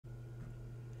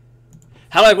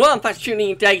Hello everyone, thanks for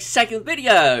tuning in today's second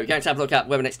video. We're going to have a look at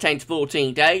whether it's 10 to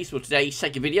 14 days. Well, today's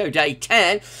second video, day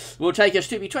 10, will take us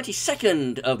to the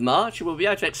 22nd of March. We'll be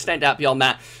able to extend out beyond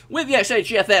that with the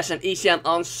GFS and ECM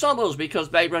ensembles because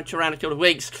they run to around a couple of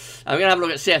weeks. And we're going to have a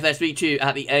look at CFS-V2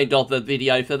 at the end of the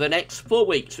video for the next 4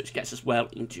 weeks, which gets us well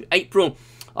into April.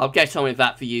 I'll get on with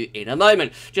that for you in a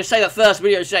moment. Just say that first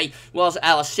video today was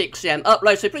our 6 AM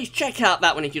upload, so please check out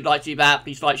that one if you'd like to do that.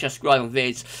 Please like, share, subscribe on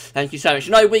vids. Thank you so much.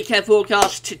 No weekend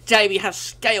forecast. Today we have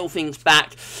scaled things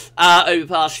back over the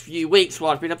past few weeks.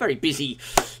 Well, it's been a very busy,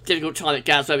 difficult time at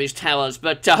GavsWeatherVids Towers,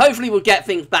 but hopefully we'll get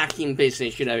things back in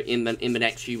business, you know, in the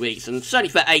next few weeks. And certainly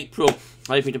for April,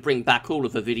 hoping to bring back all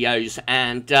of the videos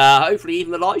and hopefully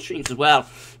even the live streams as well.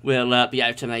 We'll be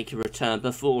able to make a return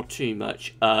before too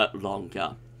much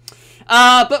longer.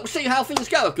 But we'll see how things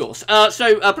go, of course.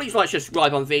 So please like, share,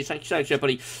 subscribe on vids. Thank you so much,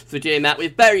 everybody, for doing that. We're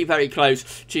very, very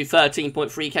close to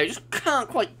 13.3k. We just can't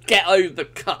quite get over the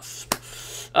cusp.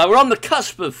 We're on the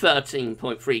cusp of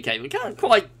 13.3k. We can't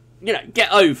quite, you know,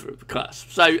 get over the cusp.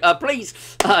 So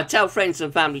please tell friends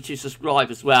and family to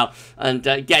subscribe as well and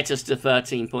get us to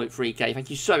 13.3k. Thank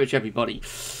you so much, everybody,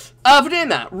 for doing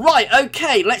that. Right,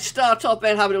 okay, let's start off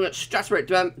then having a look at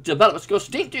stratospheric developments. Of course,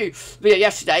 didn't do video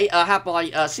yesterday. Had my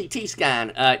CT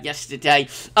scan yesterday.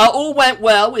 All went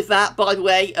well with that, by the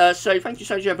way. So thank you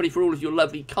so much, everybody, for all of your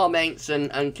lovely comments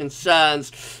and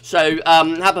concerns. So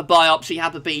have a biopsy,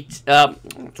 have a I'm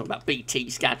talking about BT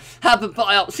scan. Have a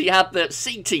biopsy, have the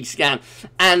CT scan,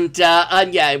 and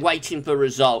yeah, waiting for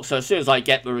results. So as soon as I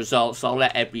get the results, I'll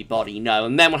let everybody know,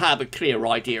 and then we'll have a clear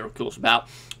idea, of course, about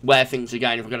where things are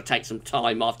going. If we're going to take some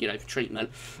time off, you know, for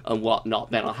treatment and whatnot,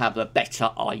 then I'll have a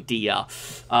better idea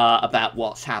about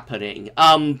what's happening.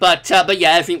 But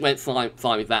yeah, everything went fine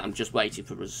with that. I'm just waiting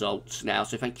for results now.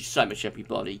 So thank you so much,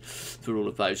 everybody, for all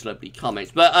of those lovely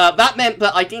comments. But that meant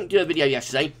that I didn't do a video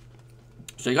yesterday.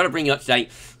 So you've got to bring you up to date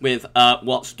with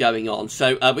what's going on.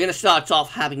 So we're going to start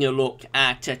off having a look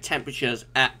at temperatures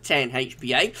at 10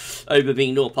 HPA over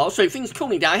the North Pole. So things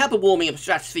cooling down. I have a warming of the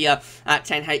stratosphere at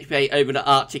 10 HPA over the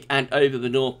Arctic and over the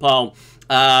North Pole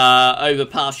over the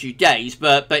past few days,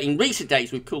 but in recent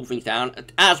days we've cooled things down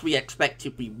as we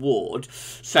expected we would.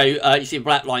 So you see a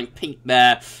black line peak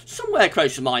there, somewhere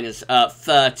close to minus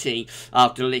 30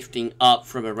 after lifting up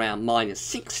from around minus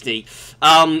 60.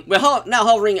 We're now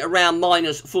hovering around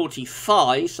minus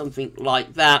 45, something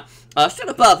like that. Still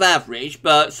above average,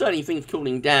 but certainly things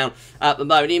cooling down at the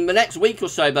moment. In the next week or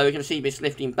so, though, we're going to see this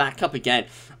lifting back up again,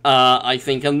 I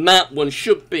think, and that warming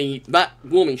should be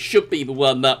the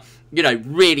one that, you know,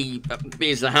 really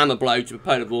is a hammer blow to the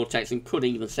polar vortex and could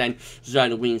even send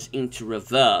zonal winds into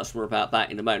reverse. We're about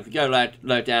that in a moment. If we go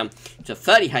low down to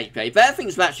 30 HPA, there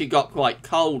things have actually got quite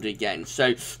cold again.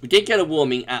 So we did get a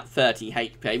warming at 30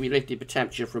 HPA. We lifted the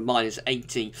temperature from minus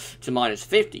 80 to minus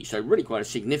 50. So really quite a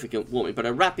significant warming, but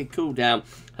a rapid cool down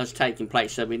has taken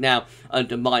place. So we're now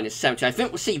under minus 70. I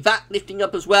think we'll see that lifting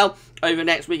up as well over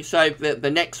next week. So the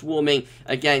next warming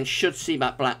again should see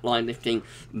that black line lifting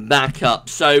back up.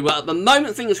 So at the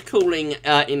moment things are cooling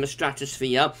in the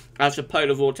stratosphere as the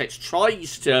polar vortex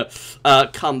tries to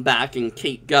come back and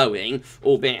keep going,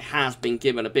 albeit it has been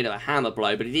given a bit of a hammer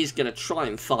blow, but it is going to try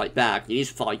and fight back. It is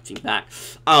fighting back,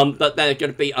 but there's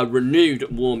going to be a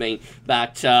renewed warming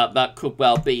that could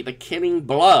well be the killing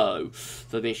blow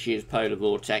for this year's polar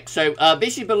vortex. So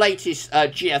this is the latest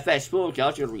GFS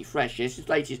forecast. You've got to refresh this. This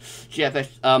latest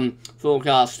GFS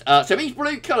forecast. So these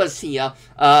blue colours here,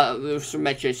 from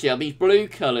Meteo CL, these blue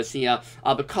colours here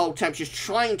are the cold temperatures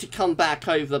trying to come back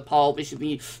over the pole. This is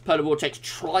the polar vortex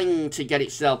trying to get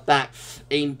itself back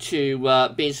into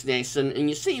business, and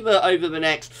you see that over the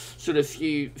next sort of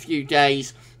few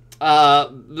days,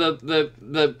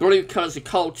 the blue colours, the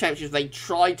cold temperatures, they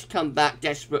try to come back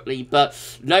desperately,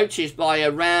 but notice by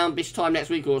around this time next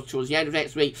week or towards the end of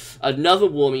next week, another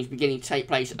warming is beginning to take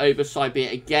place over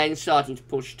Siberia, again starting to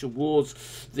push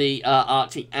towards the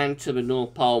Arctic and to the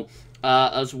North Pole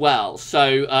as well.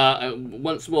 So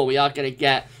once more we are going to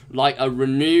get like a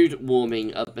renewed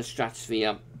warming of the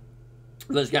stratosphere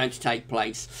that's going to take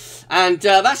place, and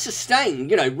that's sustained,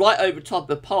 you know, right over top of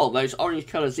the pole. Those orange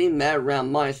colours in there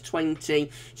around minus 20.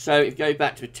 So if you go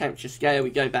back to the temperature scale, we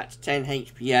go back to 10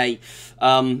 HPA,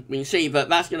 we can see that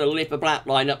that's going to lift the black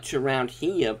line up to around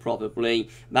here, probably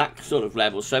that sort of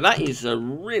level. So that is a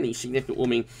really significant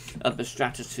warming of the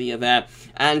stratosphere there,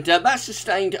 and that's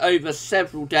sustained over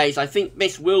several days. I think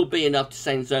this will be enough to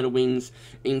send zonal winds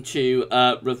into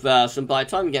reverse, and by the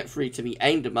time we get through to the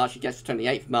end of March, it gets to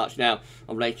 28th of March now,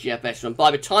 of late GFS. And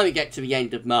by the time we get to the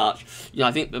end of March, you know,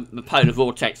 I think the polar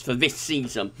vortex for this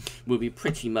season will be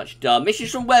pretty much done. This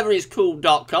is from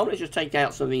weatheriscool.com. Let's just take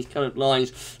out some of these coloured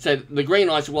lines. So the green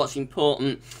lines are what's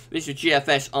important. This is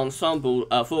GFS ensemble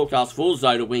forecast for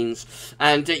zonal winds.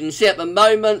 And you can see at the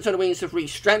moment, zonal winds have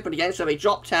restrengthened again. So they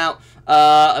dropped out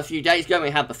a few days ago. We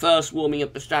had the first warming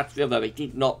of the stratosphere, though they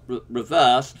did not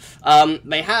reverse.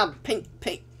 They have picked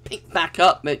back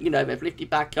up, but, you know, they've lifted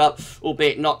back up,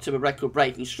 albeit not to the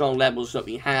record-breaking strong levels that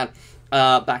we had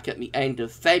back at the end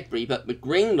of February. But the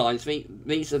green lines,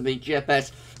 these are the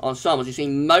GFS ensembles. You see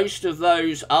most of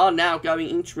those are now going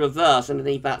into reverse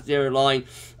underneath that zero line.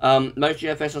 Most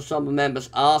GFS ensemble members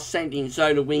are sending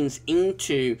zonal winds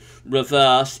into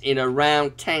reverse in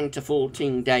around 10 to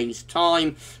 14 days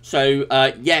time. So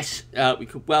yes, we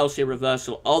could well see a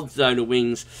reversal of zonal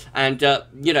winds, and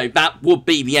you know, that would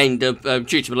be the end of,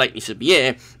 due to the lateness of the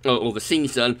year or the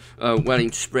season, well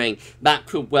into spring, that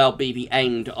could well be the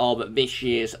end of this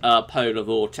year's polar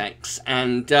vortex.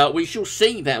 And we shall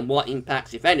see then what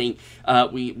impacts, if any,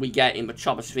 we get in the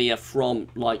stratosphere from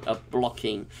like a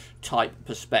blocking type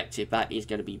perspective. That is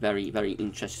going to be very, very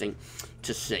interesting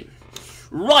to see.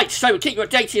 Right, so we'll keep you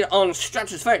updated on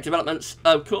stratospheric developments,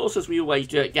 of course, as we always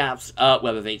do at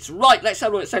GavsWeatherVids. Right, let's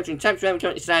have a look at central temperature. We're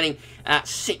currently standing at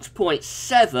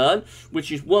 6.7,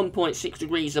 which is 1.6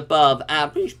 degrees above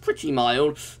average, pretty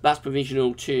mild. That's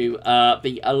provisional to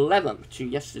the 11th, to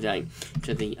yesterday,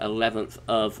 to the 11th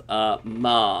of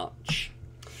March.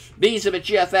 These are the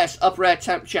GFS upper air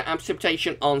temperature and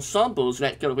precipitation ensembles.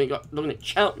 Let's go. We've got looking at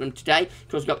Cheltenham today. Of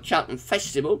course, we've got the Cheltenham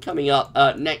Festival coming up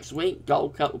next week.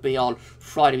 Gold Cup will be on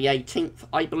Friday the 18th,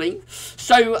 I believe.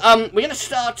 So we're going to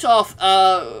start off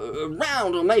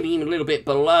around, or maybe even a little bit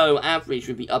below average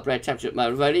with the upper air temperature at the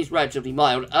moment, although it is relatively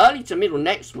mild. Early to middle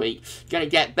next week, going to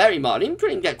get very mild. Even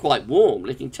could even get quite warm,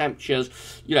 lifting temperatures,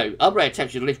 you know, upper air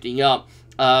temperature lifting up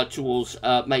towards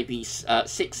maybe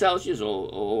 6 Celsius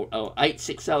or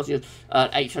 6 Celsius,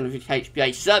 850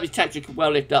 HPA. Surface temperature could well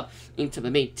lift up into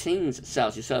the mid-teens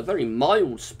Celsius. So a very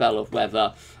mild spell of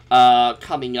weather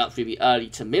coming up through the early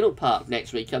to middle part of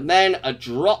next week. And then a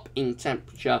drop in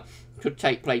temperature could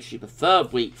take place through the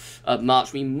third week of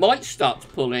March. We might start to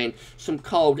pull in some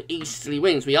cold easterly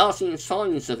winds. We are seeing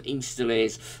signs of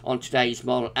easterlies on today's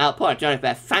model output. I don't know if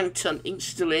they're phantom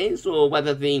easterlies or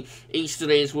whether the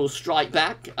easterlies will strike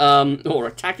back or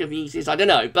attack of the easterlies. I don't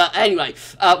know. But anyway,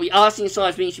 we are seeing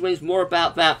signs of easterly winds. More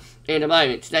about that in a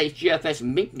moment. Today's GFS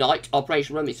midnight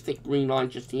operation run, this thick green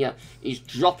line just here, is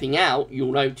dropping out,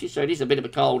 you'll notice, so it is a bit of a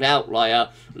cold outlier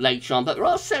later on, but there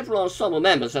are several ensemble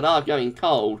members that are going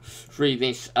cold through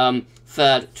this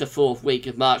third to fourth week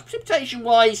of March. Precipitation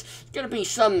wise, going to be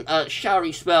some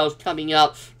showery spells coming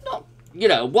up, not, you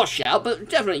know, washout, but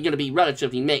definitely going to be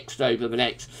relatively mixed over the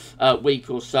next week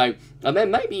or so, and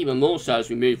then maybe even more so as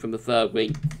we move from the third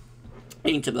week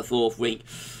into the fourth week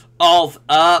of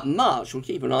March. We'll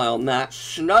keep an eye on that.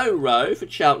 Snow row for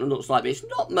Cheltenham looks like this.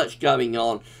 Not much going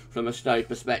on from a snow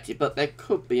perspective, but there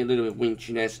could be a little bit of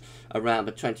winteriness around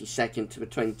the 22nd to the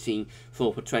 24th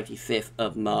or 25th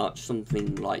of March,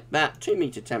 something like that. 2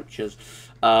 metre temperatures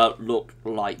look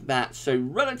like that. So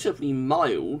relatively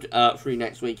mild through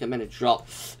next week, and then a drop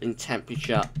in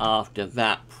temperature after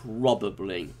that,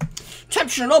 probably.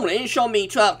 Temperature anomaly showing me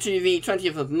up to the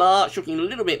 20th of March, looking a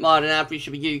little bit milder than average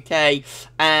for the UK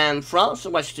and France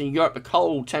and Western Europe. The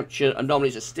cold temperature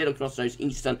anomalies are still across those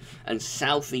eastern and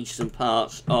southeastern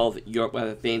parts of Europe, where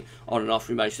they've been on and off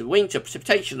through most of the winter.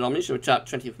 Precipitation anomalies are up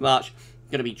 20th of March.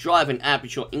 Going to be driving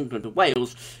average for England and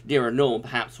Wales, near a norm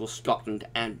perhaps for Scotland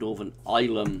and Northern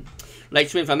Ireland.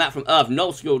 Latest info, Matt from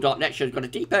nullschool.net shows got a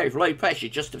deep area of low pressure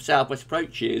just to southwest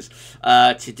approaches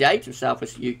today to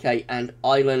southwest UK and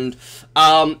Ireland.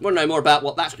 Want to know more about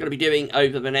what that's going to be doing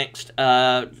over the next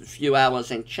few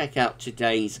hours, and check out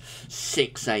today's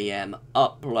 6 AM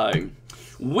upload.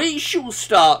 We shall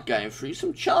start going through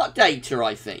some chart data,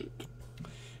 I think.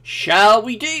 Shall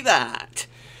we do that?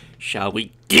 Shall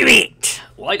we do it?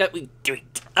 Why don't we do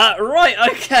it? Right,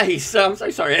 okay, so I'm so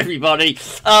sorry, everybody.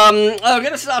 I'm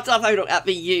going to start off at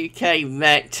the UK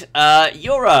Met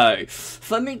Euro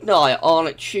for midnight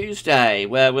on Tuesday,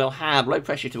 where we'll have low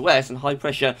pressure to west and high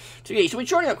pressure to east. So we're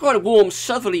drawing out quite a warm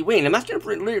southerly wind, and that's going to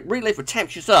really lift the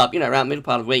temperatures up, you know, around middle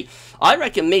part of the week. I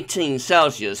reckon mid-teens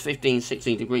Celsius, 15,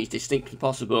 16 degrees, distinctly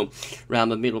possible around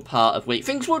the middle part of the week.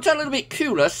 Things will turn a little bit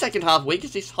cooler second half of the week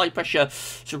as this high pressure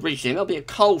to reach in. There'll be a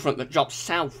cold front that drops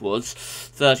southwards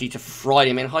Thursday to Friday.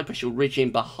 I mean, high pressure will ridge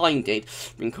in behind it,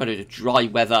 bring quite a bit of dry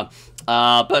weather,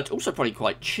 but also probably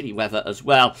quite chilly weather as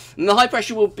well. And the high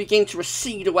pressure will begin to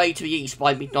recede away to the east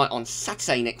by midnight on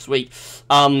Saturday next week,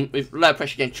 with low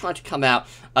pressure again trying to come out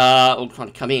all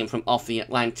trying to come in from off the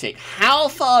Atlantic. How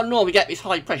far north we get this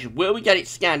high pressure? Will we get it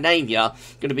Scandinavia?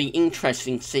 Going to be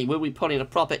interesting to see. Will we put in a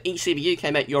proper ECB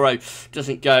UK Euro?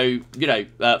 Doesn't go, you know,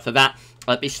 for that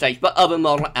at this stage, but other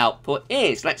model output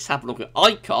is. Let's have a look at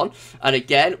Icon, and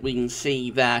again we can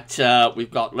see that we've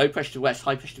got low pressure to the west,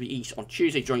 high pressure to the east on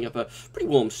Tuesday, drawing up a pretty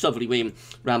warm southerly wind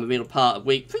around the middle part of the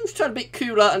week. Things turn a bit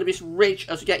cooler and a bit ridge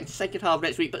as we get into the second half of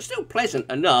next week, but still pleasant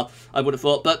enough, I would have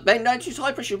thought. But then notice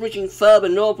high pressure ridging further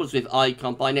northwards with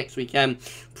Icon by next weekend,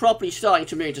 properly starting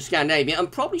to move to Scandinavia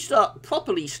and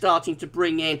properly starting to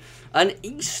bring in an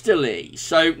easterly.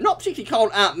 So not particularly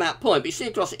cold at that point, but you see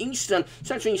across eastern,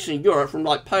 central eastern Europe from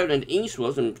like Poland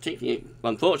eastwards, and particularly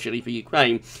unfortunately for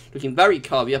Ukraine, looking very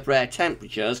cold, the upper air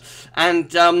temperatures. And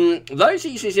those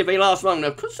easterlies, if they last long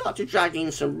enough, could start to drag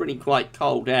in some really quite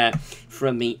cold air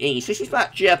from the east. This is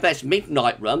that GFS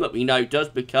midnight run that we know does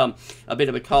become a bit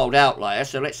of a cold outlier,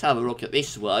 so let's have a look at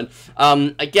this one.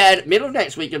 Again, middle of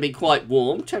next week going to be quite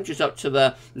warm, temperatures up to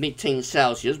the mid-teens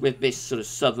Celsius with this sort of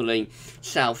southerly,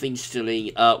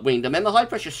 southeasterly wind. And then the high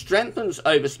pressure strengthens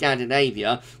over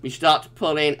Scandinavia. We start to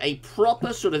pull in a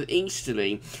proper sort of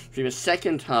easterly through the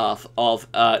second half of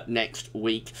next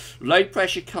week. Low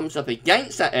pressure comes up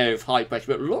against that area of high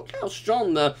pressure, but look how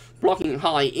strong the blocking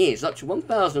high is, up to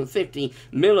 1050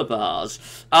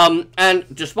 millibars. And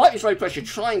despite this low pressure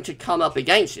trying to come up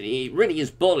against it, it really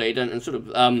is bullied and sort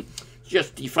of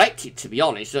just deflected, to be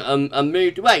honest, and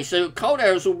moved away. So cold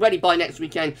air is already by next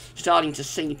weekend starting to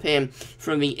seep in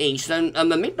from the east, and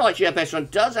the midnight GFS run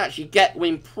does actually get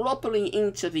wind properly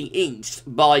into the east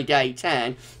by day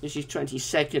 10. This is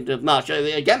 22nd of March.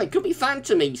 Again, it could be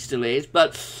phantom easterlies,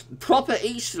 but proper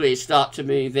easterlies start to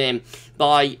move in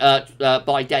by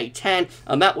day 10,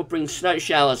 and that will bring snow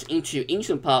showers into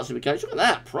eastern parts of the country. Look at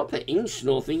that, proper east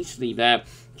northeasterly there.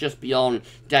 Just beyond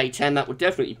day 10, that would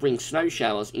definitely bring snow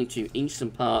showers into eastern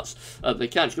parts of the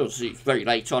country. Obviously, it's very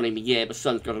late on in the year, the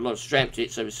sun's got a lot of strength to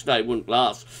it, so the snow wouldn't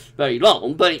last very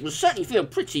long, but it will certainly feel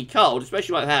pretty cold,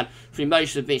 especially what I've had through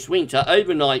most of this winter.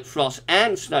 Overnight frost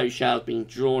and snow showers being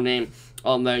drawn in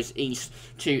on those east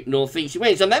to northeast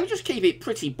winds. And then we just keep it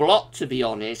pretty blocked, to be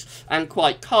honest, and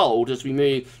quite cold as we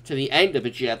move to the end of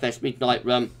the GFS midnight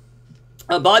run.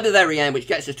 By the very end, which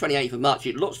gets us 28th of March,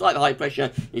 it looks like the high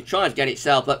pressure is trying to get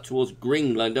itself up towards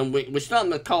Greenland, and we're starting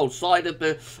the cold side of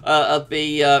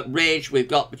the ridge. We've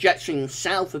got jet stream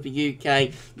south of the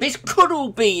UK. This could all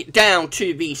be down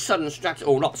to the sudden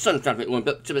or not sudden stratospheric warming,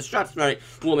 but to the stratospheric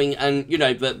warming and, you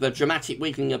know, the dramatic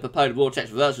weakening of the polar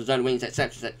vortex, reversal zone winds,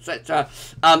 etc., etc.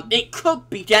 It could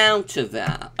be down to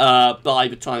that by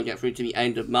the time we get through to the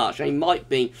end of March. They might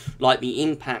be like the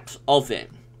impacts of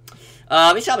it.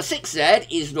 This other 6Z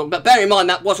is, but bear in mind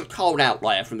that was a cold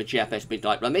outlier from the GFS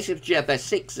midnight run. This is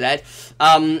GFS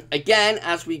 6Z. Again,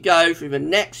 as we go through the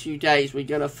next few days, we're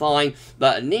going to find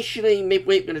that initially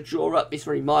midweek we're going to draw up this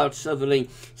very mild southerly,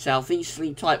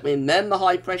 southeasterly type wind. Then the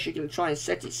high pressure going to try and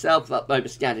set itself up over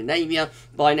Scandinavia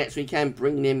by next weekend,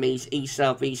 bringing in these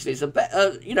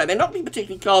east-southeasterlies. You know, they're not being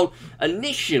particularly cold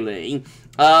initially.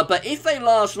 But if they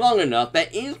last long enough, there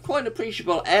is quite an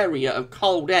appreciable area of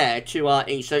cold air to our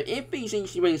east. So if these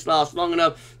easterly winds last long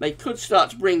enough, they could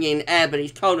start to bring in air, but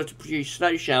it's cold enough to produce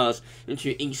snow showers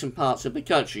into eastern parts of the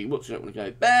country. Whoops, we don't want to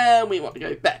go there, we want to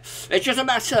go there. It's just a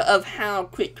matter of how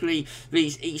quickly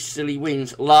these easterly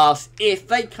winds last. If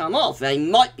they come off, they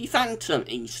might be phantom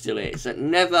easterlies that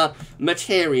never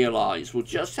materialise. We'll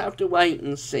just have to wait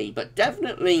and see. But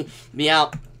definitely the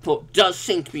output does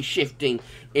seem to be shifting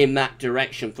in that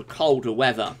direction for colder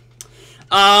weather.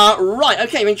 Right,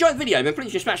 okay, if you enjoyed the video, then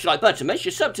please just smash the like button, make sure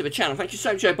you sub to the channel. Thank you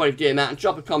so much everybody for doing that, and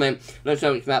drop a comment, let us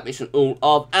know about this and all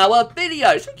of our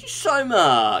videos. Thank you so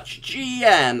much.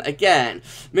 GM, again,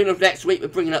 middle of next week, we're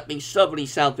bringing up these southerly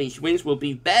southeast winds. Will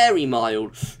be very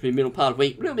mild through the middle part of the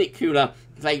week, a little bit cooler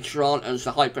later on as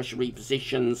the high pressure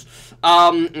repositions.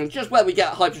 And just where we get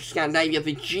high pressure Scandinavia,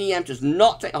 the GM does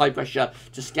not take high pressure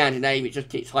to Scandinavia, it just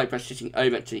keeps high pressure sitting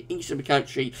over to the east of the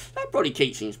country. That probably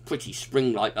keeps things pretty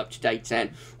spring-like up to day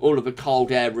 10. All of the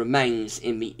cold air remains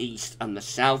in the east and the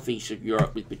southeast of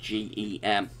Europe with the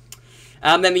GEM.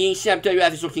 And then the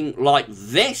ECMWF is looking like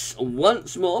this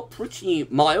once more, pretty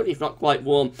mild, if not quite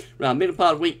warm, around middle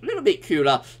part of the week, a little bit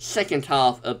cooler second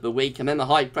half of the week. And then the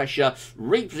high pressure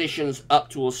repositions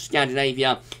up towards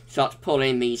Scandinavia, start to pull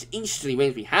in these easterly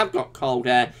winds. We have got cold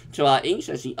air to our east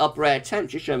as the upper air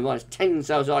temperature showing -10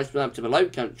 Celsius up to the low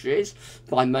countries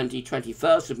by Monday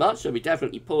 21st of March. So we're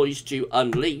definitely poised to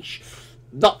unleash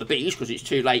not the beast, because it's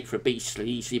too late for a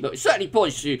beastly, but it's certainly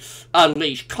poised to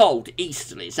unleash cold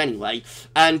easterlies anyway.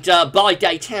 And by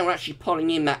day 10, we're actually pulling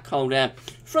in that cold air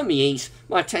from the east.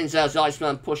 My 10 hours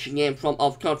Iceman pushing in from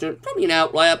off-continent. Probably an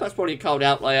outlier, but it's probably a cold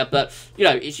outlier. But, you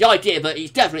know, it's the idea that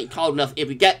it's definitely cold enough if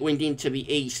we get wind into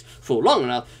the east for long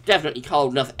enough. Definitely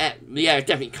cold enough, the air is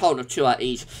definitely cold enough to our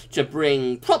east to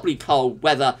bring properly cold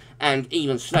weather and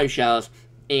even snow showers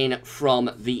in from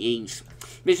the east.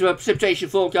 This is a precipitation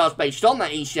forecast based on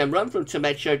that ECM run from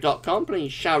tomedShow.com. Plenty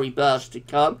of showery bursts to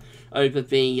come over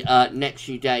the next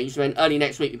few days. Then early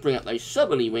next week we bring up those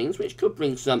southerly winds, which could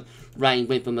bring some rain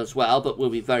with them as well, but will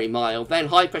be very mild. Then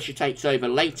high pressure takes over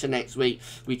later next week.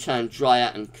 We turn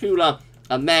drier and cooler.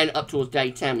 And then up towards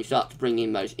day 10 we start to bring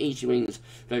in those easy winds,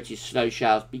 those snow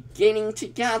showers beginning to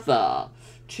gather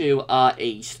to our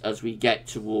east as we get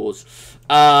towards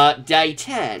day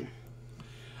 10.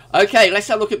 Okay, let's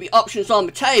have a look at the options on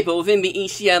the table within the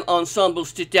ECM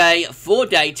ensembles today for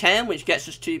day 10, which gets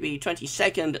us to the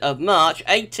 22nd of March.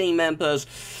 18 members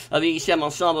of the ECM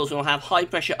ensembles will have high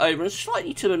pressure over and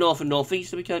slightly to the north and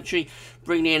northeast of the country,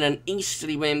 bringing in an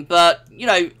easterly wind, but, you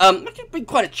know, it could be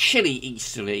quite a chilly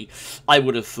easterly, I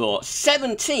would have thought.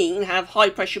 17 have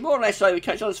high pressure more or less over the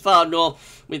country, as far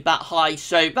north with that high,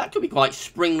 so that could be quite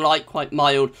spring-like, quite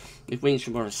mild, with winds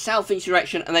from a southeast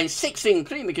direction. And then 16,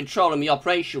 including the control and the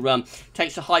operational run,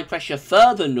 takes the high pressure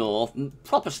further north,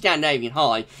 proper Scandinavian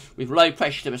high, with low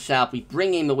pressure to the south. We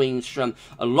bring in the winds from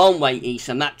a long way east,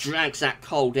 and that drags that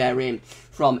cold air in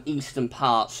from eastern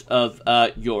parts of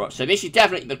Europe. So this is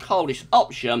definitely the coldest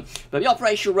option, but the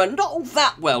operational run not all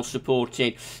that well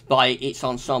supported by its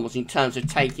ensembles in terms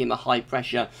of taking the high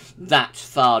pressure that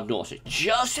far north. So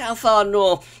just how far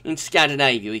north in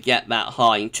Scandinavia we get that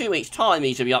high. In 2 weeks' time,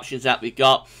 these are the options that we've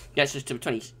got. Gets us to the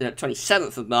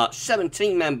 27th of March.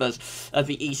 17 members of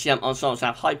the ECM ensembles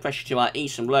have high pressure to our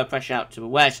east and low pressure out to the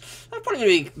west. They're probably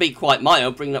going to be quite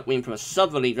mild, bringing up wind from a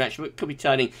southerly direction, but it could be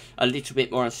turning a little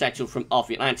bit more unsettled from off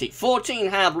the Atlantic. 14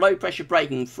 have low pressure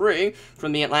breaking through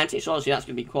from the Atlantic, so obviously that's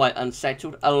going to be quite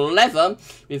unsettled. 11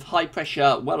 with high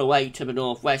pressure well away to the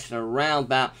northwest, and around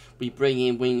that we bring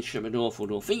in winds from a north or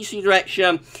northeasterly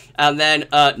direction. And then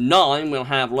 9 will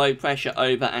have low pressure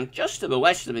over and just to the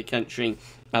west of the country,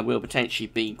 will potentially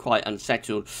be quite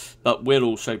unsettled, but will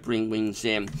also bring winds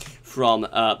in from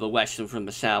the west and from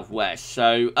the southwest.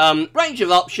 So, range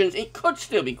of options. It could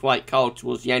still be quite cold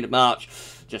towards the end of March.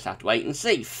 Just have to wait and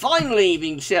see. Finally,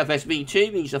 the GFS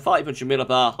V2, these are 500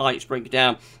 millibar heights break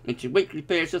down into weekly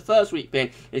periods. The first week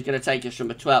pin is going to take us from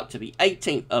the 12th to the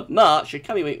 18th of March. The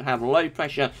coming week will have low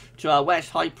pressure to our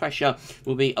west. High pressure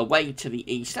will be away to the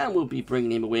east, and we'll be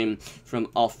bringing in the wind from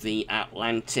off the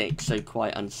Atlantic. So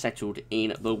quite unsettled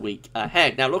in the week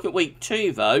ahead. Now look at week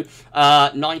 2 though.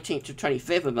 19th to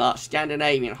 25th of March,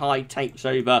 Scandinavian high takes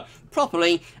over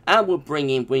properly and will bring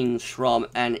in winds from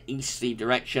an easterly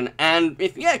direction, and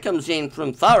if the air comes in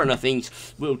from far enough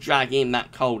east, we'll drag in that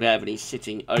cold air that is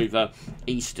sitting over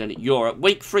Eastern Europe.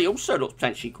 Week 3 also looks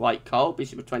potentially quite cold.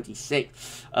 This is the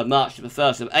 26th of March to the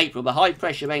 1st of April. The high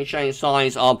pressure then showing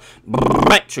signs of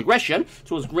retrogression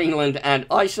towards Greenland and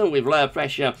Iceland, with lower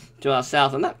pressure to our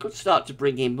south, and that could start to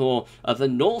bring in more of the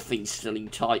northeasterly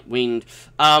type wind.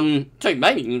 So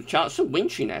maybe a chance of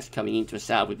winteriness coming into the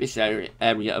south with this area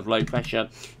of low pressure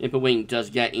if the wind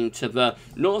does get into the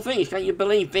northeast. Can you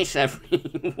believe this,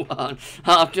 everyone?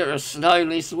 After a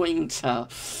snowless winter,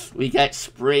 we get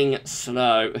spring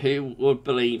snow. Who would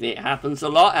believe it? Happens a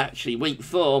lot, actually. Week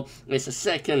 4 is the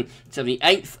 2nd to the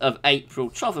 8th of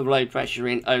April. Trough of low pressure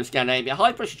in over Scandinavia.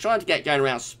 High pressure trying to get going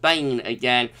around Spain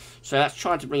again. So that's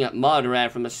trying to bring up milder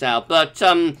air from the south. But,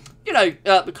 you know,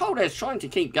 the cold air is trying to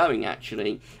keep going,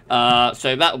 actually.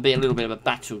 So that will be a little bit of a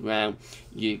battleground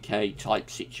UK type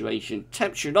situation.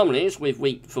 Temperature anomalies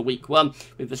for week 1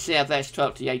 with the CFS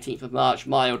 12th to the 18th of March,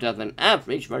 milder than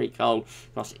average, very cold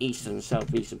across eastern and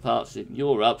southeastern parts of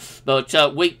Europe.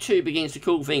 But week 2 begins to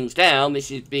cool things down. This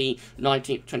is the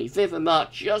 19th to 25th of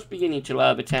March, just beginning to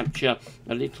lower the temperature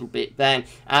a little bit then.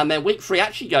 And then week 3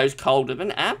 actually goes colder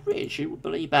than average. Who would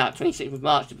believe that? 26th of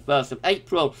March to the 1st of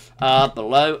April,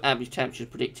 below average temperatures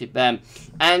predicted then.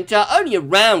 And only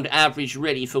around average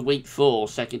really for week 4,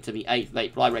 2nd to the 8th of April.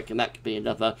 I reckon that could be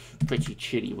another pretty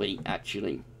chilly week,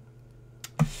 actually.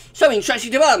 So,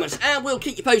 interesting developments, and we'll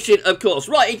keep you posted, of course.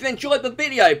 Right, if you enjoyed the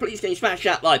video, please can you smash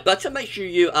that like button. Make sure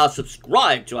you are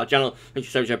subscribed to our channel. Thank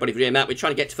you so much, everybody, for doing that. We're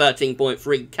trying to get to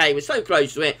 13.3k. We're so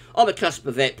close to it, on the cusp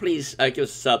of it. Please give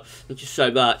us a sub. Thank you so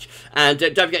much. And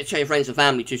don't forget to tell your friends and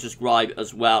family to subscribe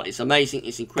as well. It's amazing.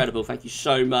 It's incredible. Thank you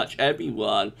so much,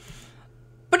 everyone.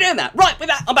 But doing that. Right, with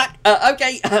that, I'm back.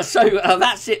 Okay, so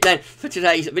that's it then for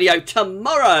today's video.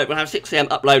 Tomorrow we'll have 6 AM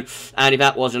upload, and if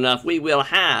that wasn't enough, we will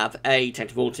have a 10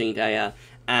 to 14 day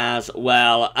as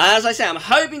well. As I say, I'm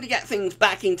hoping to get things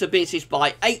back into business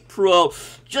by April.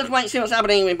 Just wait and see what's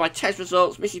happening with my test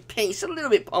results. Mrs. P's a little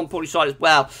bit on poorly side as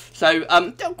well. So,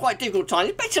 still quite difficult time.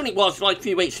 It's better than it was like a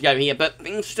few weeks ago here, but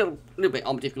things still a little bit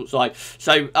on the difficult side.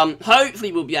 So,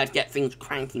 hopefully we'll be able to get things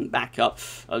cranking back up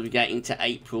as we get into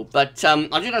April. But, I'm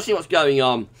just going to see what's going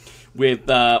on with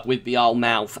the old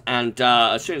mouth. And,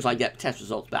 as soon as I get test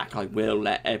results back, I will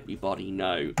let everybody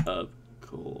know, of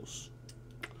course.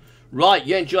 Right,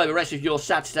 you enjoy the rest of your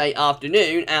Saturday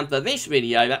afternoon, and for this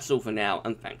video, that's all for now,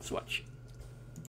 and thanks for watching.